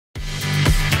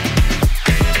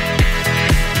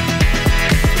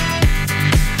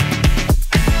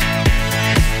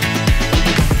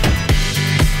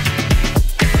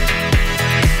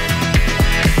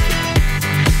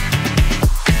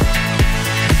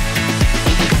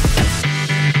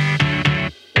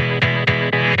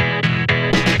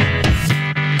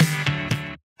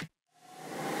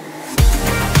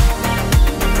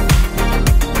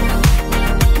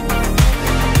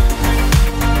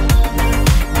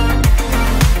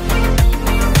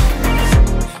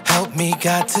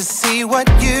got to see what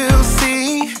you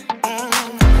see.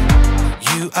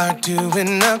 You are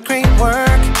doing a great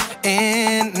work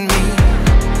in me.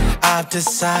 I've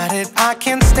decided I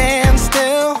can't stand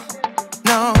still.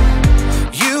 No,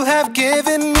 you have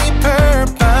given me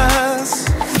purpose.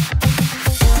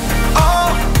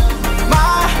 All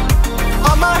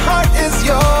my heart is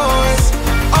yours.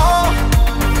 All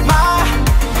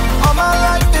my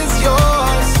life is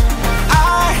yours.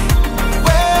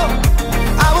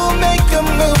 I will make a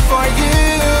move for you,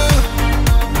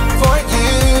 for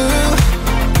you.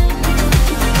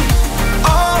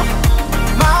 All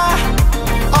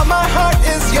my heart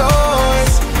is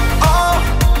yours. All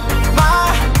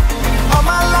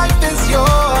my life is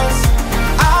yours.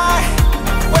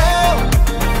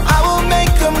 I will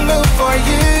make a move for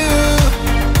you.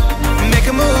 Make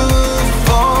a move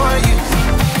for you.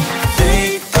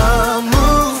 Make a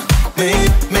move,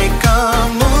 make a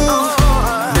move,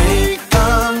 make a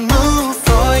move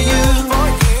for you.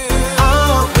 I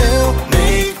will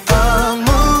make a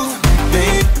move,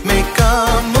 make a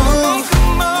move,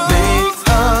 make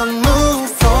a move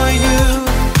for you.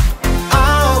 I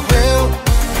will.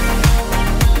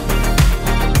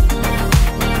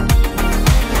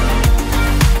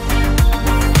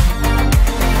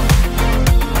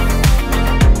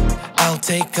 I'll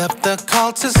take up the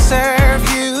call to serve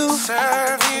you.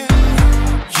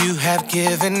 You have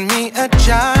given me a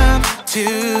job to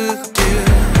do.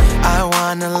 I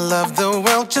wanna love the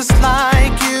world just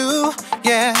like you.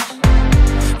 Yeah,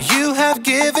 you have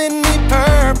given me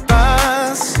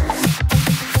purpose.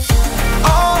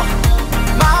 All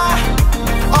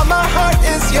my heart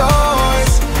is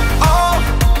yours. All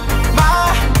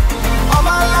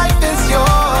my life is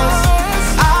yours.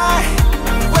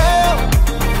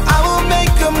 I will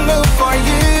make a move for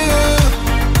you,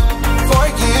 for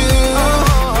you.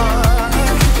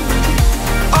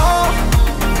 All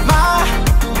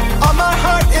my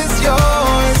heart is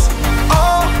yours.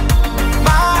 All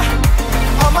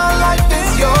my life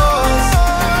is yours.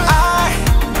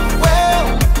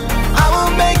 I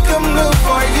will make a move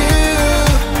for you.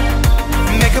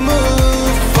 Make a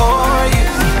move for you.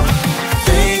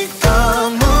 Make a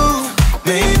move,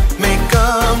 make a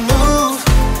move,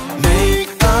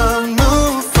 make a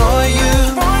move for you.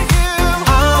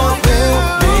 I will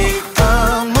make a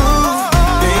move,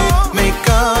 make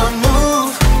a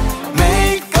move,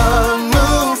 make a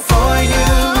move for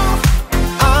you.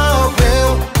 I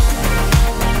will.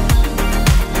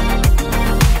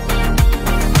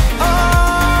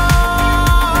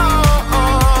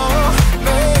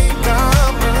 Make a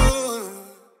move.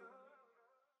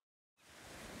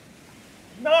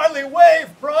 Gnarly wave,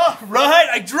 bro. Right?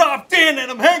 I dropped in and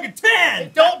I'm hanging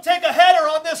 10. Don't take a header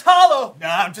on this hollow.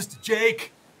 Nah, I'm just a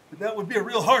Jake. That would be a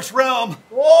real harsh realm.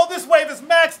 Oh, this wave is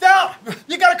maxed out.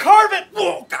 You gotta carve it.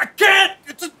 Oh, I can't.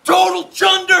 It's a total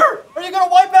chunder. Are you gonna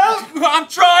wipe out? I'm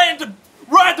trying to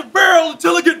ride the barrel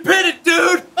until I get pitted,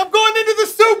 dude. I'm going into the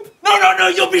soup. No,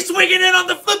 you'll be swinging in on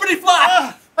the flippity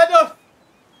flop. I don't.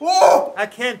 Whoa. I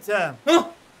can't. Huh?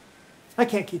 I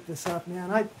can't keep this up,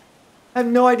 man. I have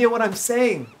no idea what I'm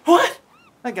saying. What?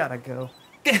 I gotta go.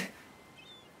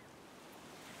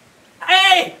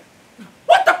 Hey!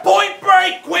 What the point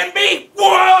break, Quimby?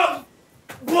 Whoa!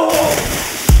 Whoa!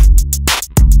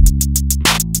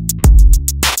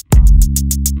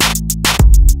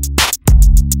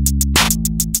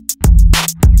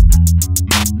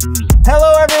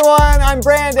 Hello, everyone. I'm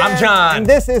Brandon. I'm John. And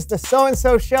this is the So and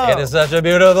So Show. It is such a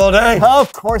beautiful day.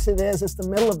 Of course it is. It's the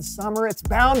middle of the summer. It's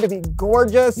bound to be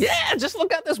gorgeous. Yeah, just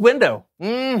look out this window.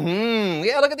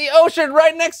 Yeah, look at the ocean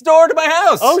right next door to my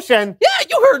house. Ocean. Yeah,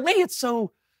 you heard me. It's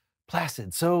so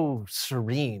placid, so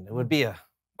serene. It would be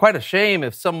quite a shame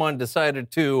if someone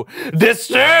decided to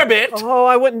disturb it. Oh,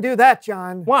 I wouldn't do that,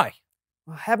 John. Why?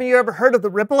 Well, haven't you ever heard of the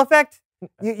ripple effect?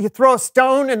 You throw a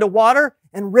stone into water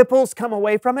and ripples come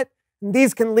away from it. And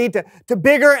these can lead to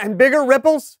bigger and bigger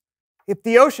ripples. If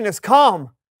the ocean is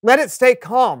calm, let it stay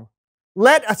calm.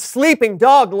 Let a sleeping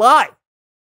dog lie.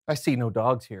 I see no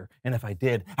dogs here, and if I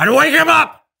did, I'd wake him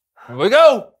up. Here we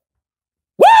go.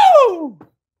 Woo!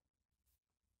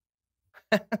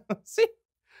 See,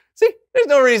 there's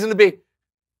no reason to be.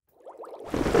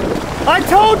 I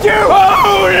told you!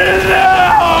 Oh no!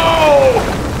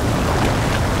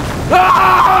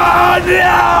 Ah,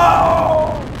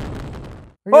 no!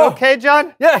 Are you okay,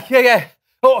 John? Yeah.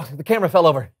 Oh, the camera fell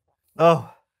over.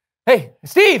 Oh. Hey,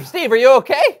 Steve, are you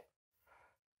okay?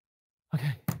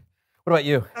 Okay. What about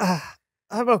you?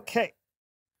 I'm okay.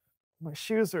 My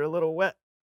shoes are a little wet.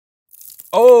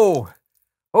 Oh,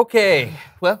 okay.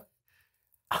 Well,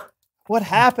 What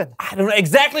happened? I don't know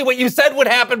exactly what you said would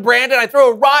happen, Brandon. I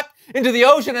threw a rock into the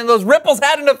ocean and those ripples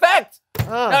had an effect.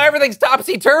 Now everything's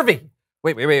topsy-turvy.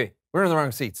 Wait. We're in the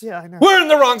wrong seats. Yeah, I know. We're in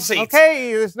the wrong seats.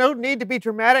 Okay, there's no need to be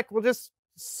dramatic. We'll just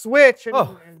switch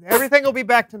and everything will be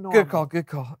back to normal. Good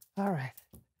call. All right.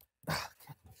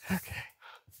 Okay.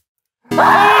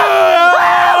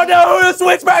 Oh, no,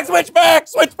 switch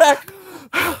back.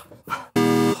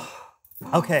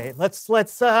 Okay, let's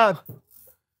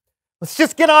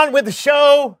just get on with the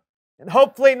show, and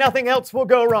hopefully nothing else will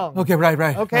go wrong. Okay,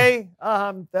 right. Okay.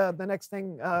 The next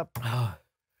thing.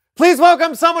 Please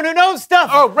welcome someone who knows stuff.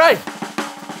 Oh, right.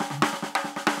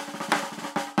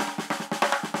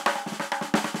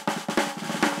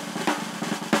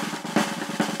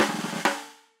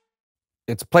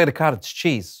 It's a plate of cottage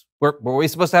cheese. Were we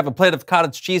supposed to have a plate of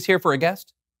cottage cheese here for a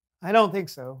guest? I don't think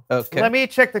so. Okay. Let me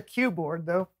check the cue board,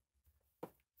 though.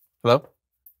 Hello?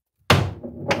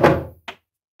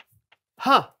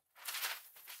 Huh.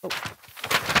 Oh.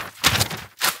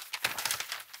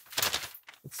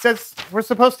 It says we're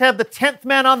supposed to have the 10th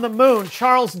man on the moon,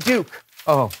 Charles Duke.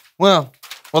 Oh, well,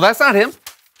 that's not him.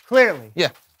 Clearly. Yeah.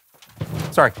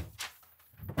 Sorry.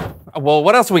 Well,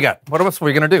 what else we got? What else are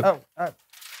we going to do?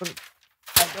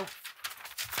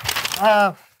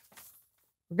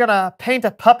 We're going to paint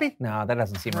a puppy? No, that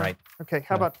doesn't seem right. Okay,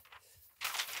 how about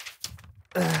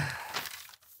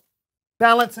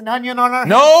balance an onion on our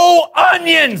No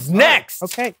onions! Next!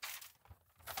 Okay.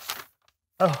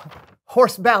 Oh,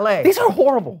 horse ballet. These are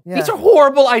horrible. Yeah. These are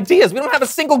horrible ideas. We don't have a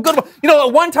single good one. You know,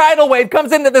 one tidal wave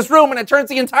comes into this room and it turns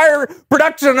the entire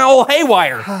production all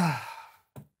haywire.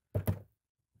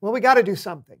 Well, we got to do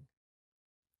something.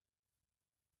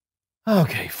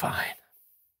 Okay, fine.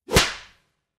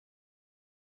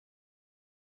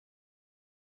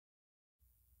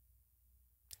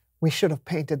 We should have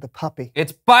painted the puppy.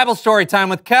 It's Bible story time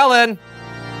with Kellen.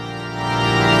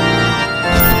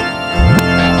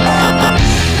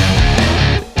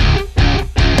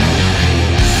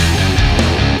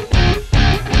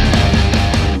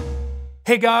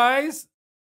 Hey guys,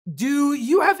 do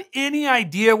you have any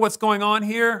idea what's going on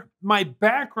here? My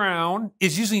background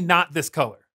is usually not this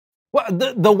color. What,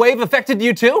 the wave affected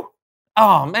you too?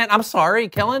 Oh man, I'm sorry,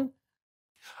 Kellen.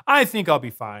 I think I'll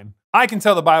be fine. I can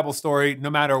tell the Bible story no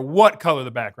matter what color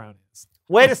the background is.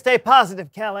 Way to stay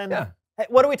positive, Kellen. Yeah. Hey,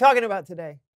 what are we talking about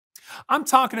today? I'm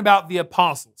talking about the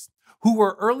apostles, who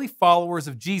were early followers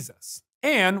of Jesus,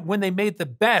 and when they made the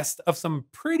best of some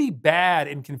pretty bad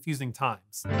and confusing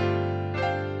times.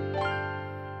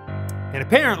 And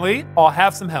apparently, I'll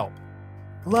have some help.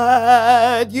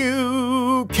 Glad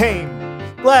you came.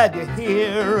 Glad you're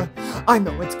here. I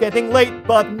know it's getting late,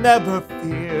 but never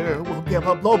fear. We'll give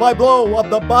a blow-by-blow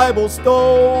of the Bible story.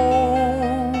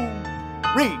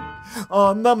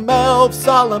 On the Melv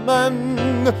Solomon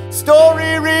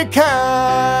story recap.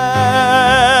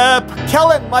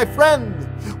 Kellen, my friend,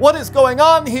 what is going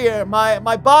on here?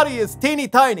 My body is teeny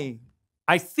tiny.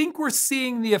 I think we're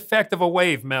seeing the effect of a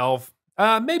wave, Melv.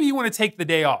 Maybe you want to take the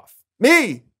day off.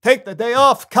 Me? Take the day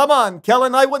off? Come on,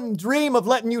 Kellen. I wouldn't dream of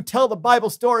letting you tell the Bible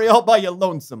story all by your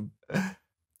lonesome.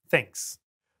 Thanks.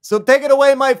 So take it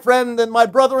away, my friend, and my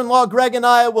brother-in-law Greg and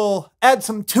I will add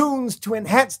some tunes to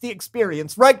enhance the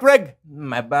experience. Right, Greg?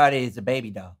 My body is a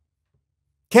baby doll.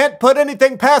 Can't put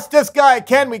anything past this guy,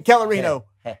 can we, Kellerino?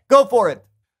 Go for it.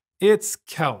 It's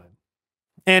Kellen.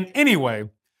 And anyway,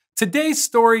 today's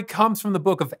story comes from the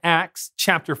book of Acts,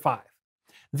 chapter 5.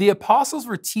 The apostles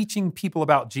were teaching people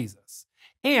about Jesus,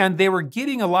 and they were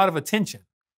getting a lot of attention.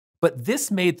 But this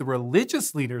made the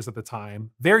religious leaders at the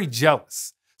time very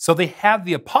jealous. So they had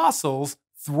the apostles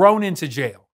thrown into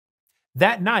jail.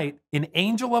 That night, an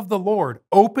angel of the Lord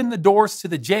opened the doors to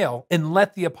the jail and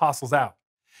let the apostles out.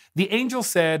 The angel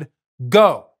said,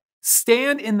 "Go,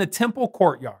 stand in the temple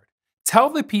courtyard. Tell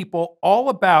the people all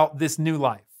about this new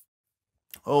life."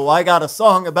 Oh, I got a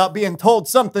song about being told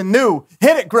something new.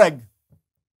 Hit it, Greg.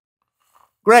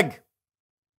 Greg.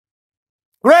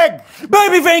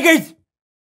 Baby fingers!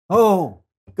 Oh.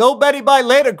 Go Betty Bye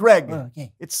later, Greg.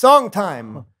 Okay. It's song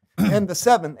time. And the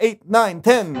 7, 8, 9,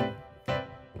 10.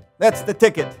 That's the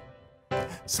ticket.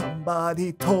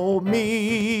 Somebody told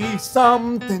me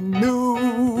something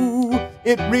new.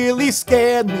 It really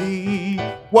scared me.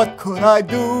 What could I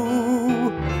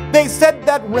do? They said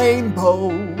that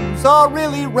rainbows are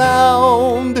really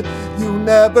round. You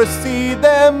never see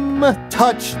them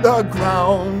touch the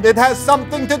ground. It has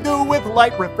something to do with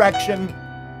light refraction.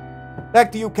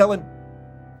 Back to you, Kellen.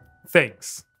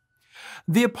 Thanks.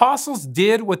 The apostles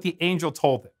did what the angel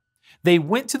told them. They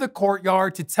went to the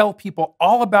courtyard to tell people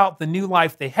all about the new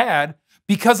life they had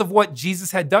because of what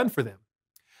Jesus had done for them.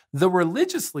 The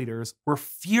religious leaders were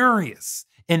furious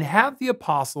and had the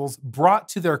apostles brought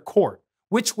to their court,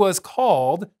 which was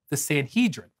called the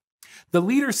Sanhedrin. The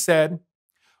leaders said,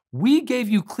 "We gave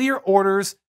you clear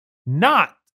orders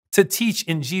not to teach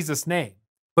in Jesus' name,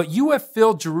 but you have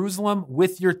filled Jerusalem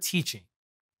with your teaching."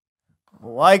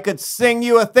 Oh, I could sing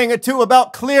you a thing or two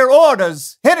about clear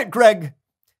orders. Hit it, Greg.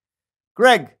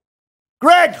 Greg.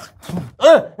 Greg!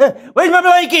 Where's my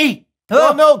blankie?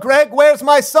 Oh, no, Greg, where's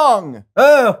my song?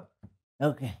 Oh.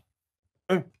 Okay.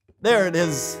 There it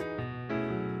is.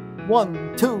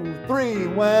 1, 2, 3.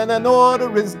 When an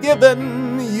order is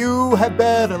given, you had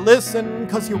better listen,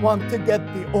 'cause you want to get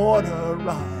the order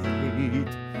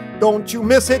right. Don't you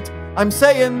miss it, I'm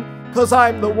saying, 'cause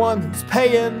I'm the one who's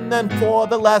paying. And for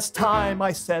the last time,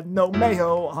 I said no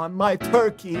mayo on my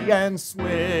turkey and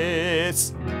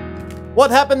Swiss. What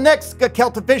happened next,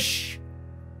 Gekeltefish?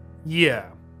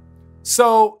 Yeah.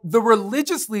 So the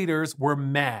religious leaders were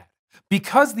mad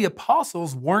because the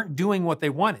apostles weren't doing what they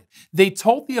wanted. They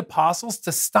told the apostles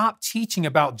to stop teaching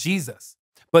about Jesus.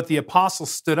 But the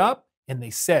apostles stood up and they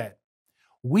said,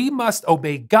 "We must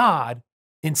obey God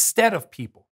instead of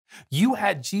people. You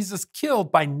had Jesus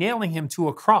killed by nailing him to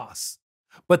a cross,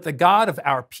 but the God of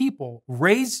our people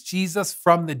raised Jesus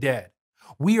from the dead.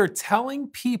 We are telling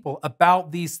people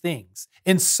about these things,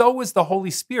 and so is the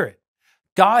Holy Spirit.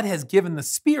 God has given the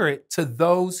Spirit to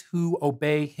those who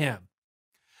obey him."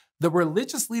 The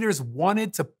religious leaders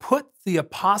wanted to put the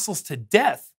apostles to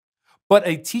death, but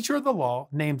a teacher of the law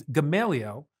named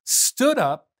Gamaliel stood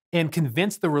up and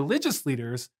convinced the religious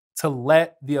leaders to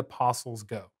let the apostles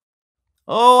go.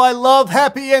 Oh, I love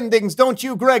happy endings, don't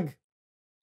you, Greg?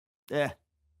 Yeah.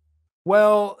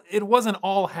 Well, it wasn't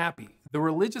all happy. The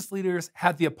religious leaders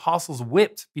had the apostles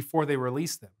whipped before they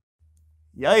released them.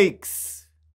 Yikes.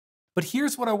 But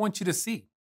here's what I want you to see.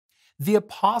 The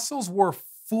apostles were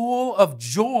full of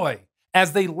joy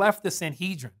as they left the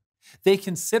Sanhedrin. They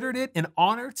considered it an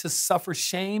honor to suffer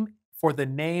shame for the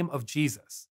name of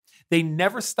Jesus. They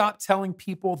never stopped telling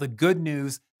people the good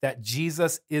news that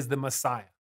Jesus is the Messiah.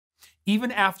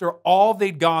 Even after all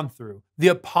they'd gone through, the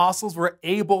apostles were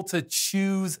able to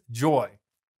choose joy.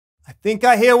 I think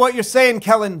I hear what you're saying,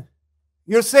 Kellen.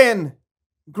 You're saying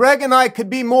Greg and I could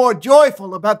be more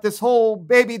joyful about this whole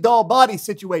baby doll body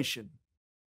situation.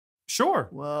 Sure.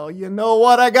 Well, you know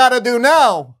what I gotta do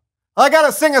now? I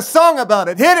gotta sing a song about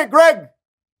it. Hit it, Greg!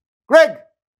 Greg!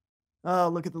 Oh,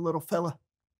 look at the little fella.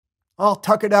 All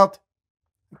tuckered out.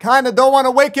 I kinda don't want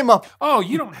to wake him up. Oh,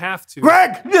 you don't have to.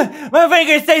 Greg! My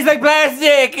fingers taste like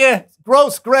plastic.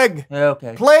 Gross, Greg.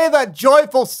 Okay. Play that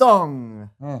joyful song.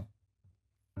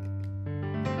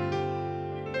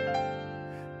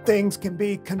 Things can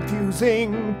be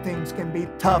confusing, things can be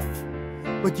tough,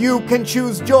 but you can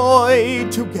choose joy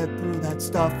to get through that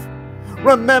stuff.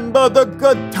 Remember the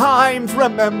good times,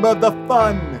 remember the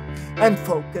fun, and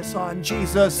focus on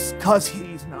Jesus, 'cause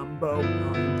he's number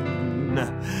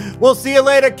one. We'll see you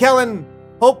later, Kellen.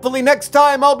 Hopefully next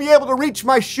time I'll be able to reach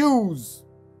my shoes.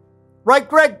 Right,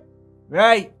 Greg?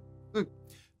 Right.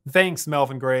 Thanks,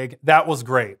 Melvin Gregg. That was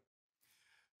great.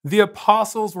 The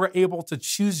apostles were able to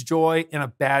choose joy in a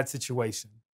bad situation.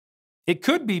 It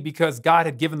could be because God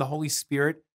had given the Holy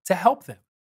Spirit to help them.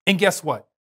 And guess what?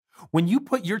 When you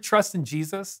put your trust in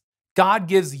Jesus, God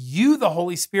gives you the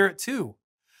Holy Spirit too.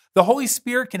 The Holy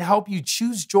Spirit can help you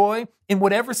choose joy in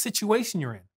whatever situation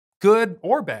you're in, good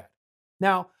or bad.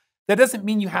 Now, that doesn't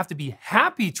mean you have to be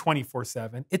happy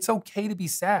 24/7. It's okay to be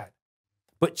sad.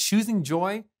 But choosing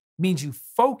joy means you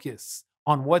focus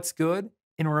on what's good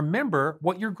and remember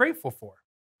what you're grateful for.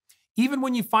 Even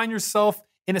when you find yourself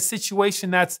in a situation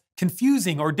that's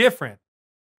confusing or different,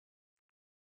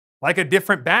 like a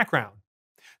different background,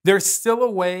 there's still a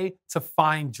way to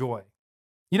find joy.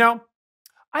 You know,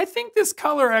 I think this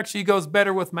color actually goes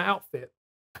better with my outfit.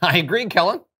 I agree,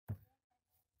 Kellen.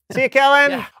 See you,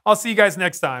 Kellen. Yeah. I'll see you guys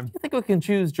next time. I think we can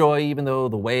choose joy even though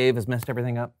the wave has messed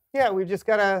everything up. Yeah, we've just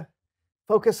got to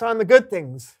focus on the good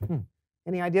things.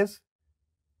 Any ideas?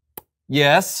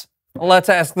 Yes. Let's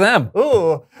ask them.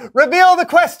 Ooh, reveal the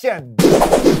question.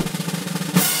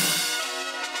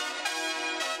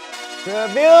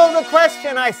 Reveal the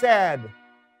question, I said.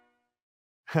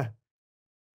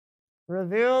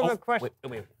 Reveal the question.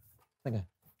 Wait. Okay.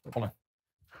 Hold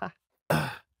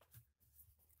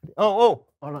Oh.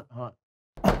 on.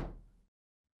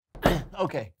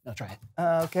 Okay, now try it.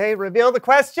 Okay, reveal the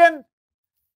question.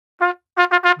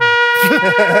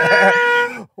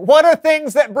 What are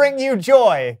things that bring you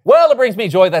joy? Well, it brings me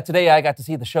joy that today I got to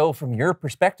see the show from your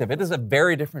perspective. It is a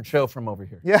very different show from over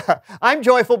here. Yeah, I'm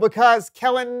joyful because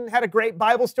Kellen had a great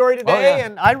Bible story today, yeah.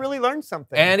 and I really learned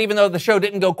something. And even though the show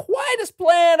didn't go quite as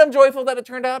planned, I'm joyful that it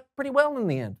turned out pretty well in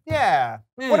the end. yeah.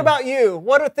 What about you?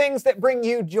 What are things that bring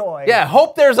you joy? Yeah,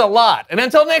 hope there's a lot. And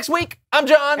until next week, I'm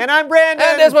John. And I'm Brandon.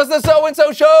 And this was the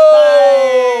So-and-So Show.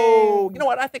 Bye. You know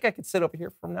what? I think I could sit over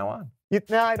here from now on.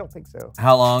 No, I don't think so.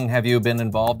 How long have you been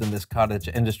involved in this cottage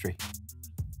industry?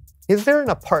 Is there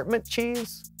an apartment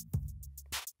cheese?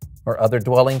 Or other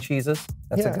dwelling cheeses?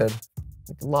 That's Yeah. a good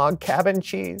Like log cabin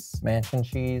cheese? mansion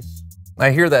cheese.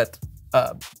 I hear that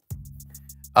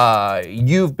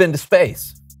you've been to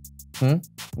space.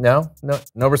 No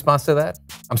response to that?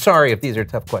 I'm sorry if these are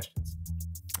tough questions.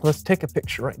 Let's take a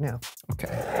picture right now.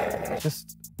 Okay.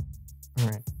 Just, all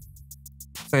right.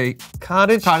 Say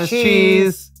Cottage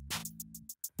cheese.